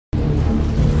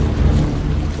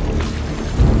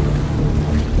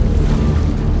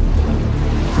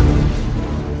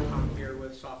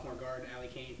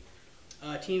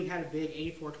Team had a big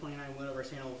 84-29 win over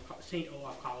St.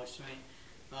 Olaf College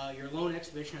tonight. Your lone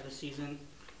exhibition of the season.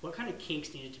 What kind of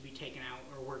kinks needed to be taken out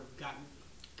or were got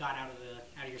out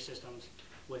of your systems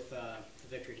with the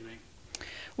victory tonight?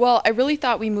 Well, I really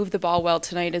thought we moved the ball well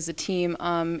tonight as a team.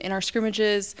 In our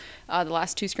scrimmages, the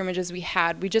last two scrimmages we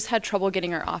just had trouble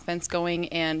getting our offense going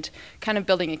and kind of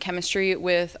building a chemistry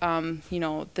with,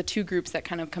 the two groups that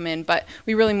kind of come in. But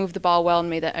we really moved the ball well and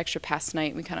made that extra pass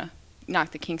tonight. We kind of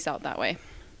knocked the kinks out that way.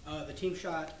 The team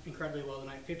shot incredibly well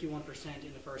tonight, 51%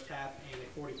 in the first half and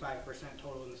a 45%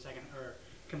 total in the second, or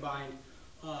combined.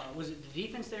 Was it the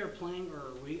defense they were playing,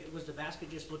 or was the basket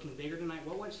just looking bigger tonight?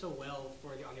 What went so well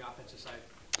on the offensive side?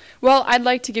 Well, I'd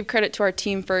like to give credit to our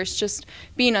team first, just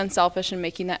being unselfish and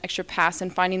making that extra pass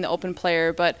and finding the open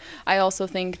player. But I also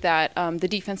think that the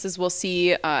defenses we'll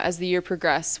see as the year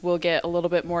progresses will get a little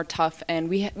bit more tough. And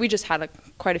we just had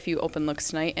quite a few open looks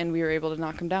tonight, and we were able to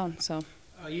knock them down. So.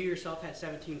 You yourself had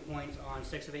 17 points on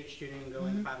 6 of 8 shooting,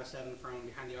 going 5 of 7 from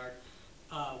behind the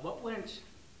arc. What went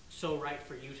so right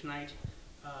for you tonight?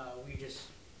 Were you just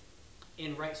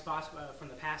in right spots from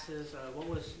the passes? What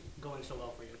was going so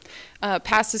well for you?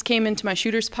 Passes came into my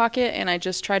shooter's pocket, and I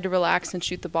just tried to relax and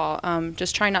shoot the ball.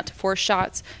 Just trying not to force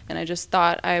shots, and I just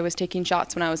thought I was taking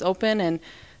shots when I was open, and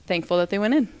thankful that they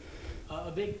went in.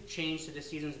 A big change to this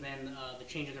season's been the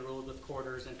change in the rules with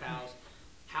quarters and fouls.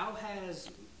 How has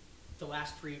the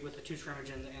last 3 with the 2 scrimmage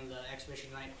and the exhibition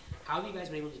tonight, how have you guys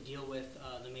been able to deal with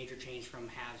the major change from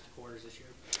halves to quarters this year?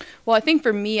 Well, I think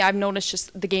for me, I've noticed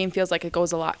just the game feels like it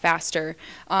goes a lot faster.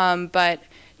 But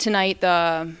tonight,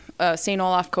 the St.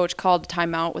 Olaf coach called a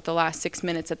timeout with the last 6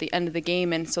 minutes at the end of the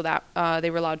game, and so that they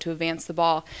were allowed to advance the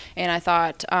ball. And I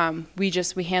thought we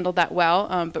handled that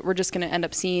well, but we're just going to end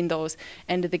up seeing those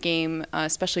end of the game,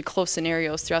 especially close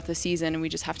scenarios throughout the season, and we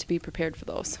just have to be prepared for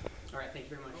those. All right, thank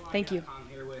you very much. Thank you. I'm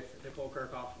here with Nicole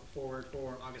Kerkhoff, forward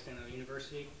for Augustana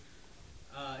University.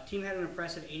 Team had an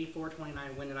impressive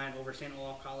 84-29 win tonight over St.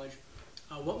 Olaf College.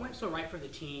 What went so right for the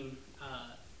team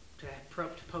to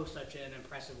post such an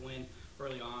impressive win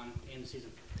early on in the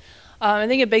season? I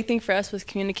think a big thing for us was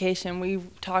communication. We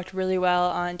talked really well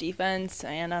on defense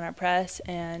and on our press,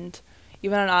 and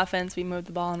even on offense, we moved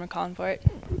the ball and we're calling for it.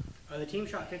 The team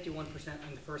shot 51%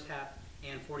 in the first half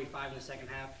and 45% in the second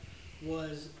half.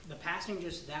 Was the passing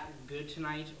just that good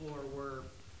tonight, or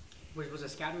was the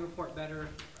scouting report better?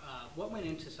 What went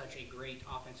into such a great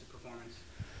offensive performance?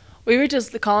 We were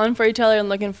just calling for each other and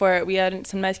looking for it. We had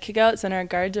some nice kickouts, and our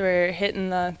guards were hitting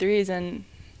the threes, and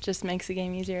just makes the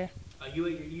game easier. You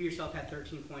yourself had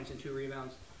 13 points and 2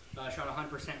 rebounds, shot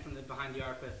 100% from behind the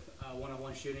arc with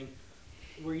one-on-one shooting.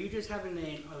 Were you just having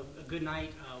a good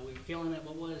night? Were you feeling it?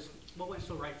 What went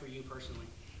so right for you personally?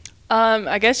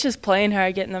 I guess just playing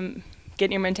hard, getting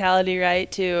your mentality right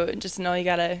too. Just know you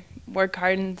gotta work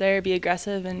hard in there, be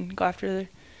aggressive, and go after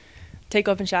take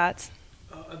open shots.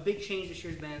 A big change this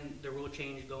year has been the rule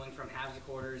change, going from halves to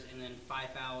quarters, and then 5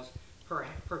 fouls per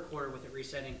quarter with it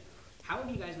resetting. How have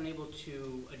you guys been able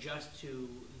to adjust to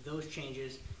those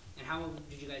changes, and how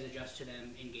did you guys adjust to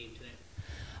them in game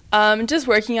today? Just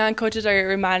working on. Coaches are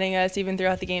reminding us, even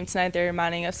throughout the game tonight, they're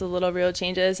reminding us of little real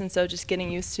changes, and so just getting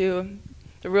used to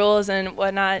the rules and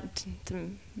whatnot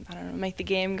to, I don't know, make the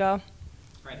game go. All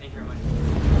right, thank you very much.